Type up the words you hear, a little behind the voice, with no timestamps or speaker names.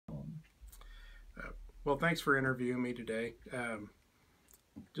Well, thanks for interviewing me today.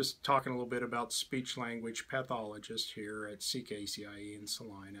 Just talking a little bit about speech language pathologists here at CKCIE in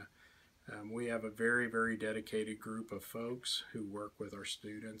Salina. We have a very dedicated group of folks who work with our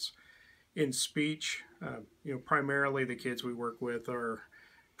students in speech. Primarily the kids we work with are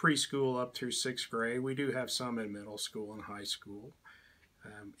preschool up through sixth grade. We do have some in middle school and high school.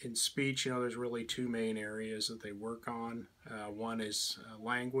 In speech, there's really two main areas that they work on. One is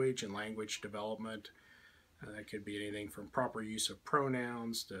language and language development. That could be anything from proper use of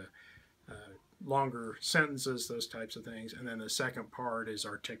pronouns to longer sentences, those types of things. And then the second part is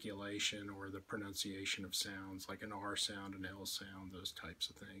articulation or the pronunciation of sounds, like an R sound, an L sound, those types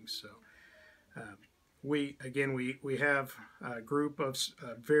of things. So we have a group of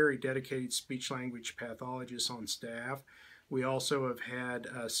very dedicated speech language pathologists on staff. We also have had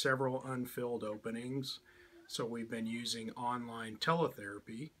several unfilled openings. So we've been using online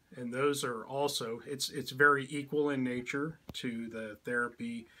teletherapy, and those are also, it's very equal in nature to the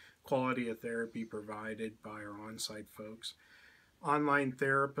therapy, quality of therapy provided by our on-site folks. Online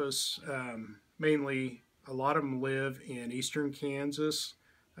therapists, mainly a lot of them live in eastern Kansas,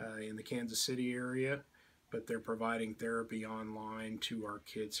 in the Kansas City area, but they're providing therapy online to our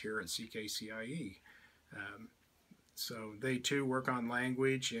kids here at CKCIE. So they too work on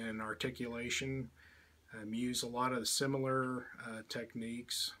language and articulation. Use a lot of similar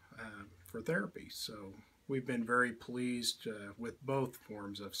techniques for therapy. So we've been very pleased with both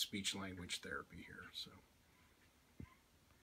forms of speech language therapy here. So.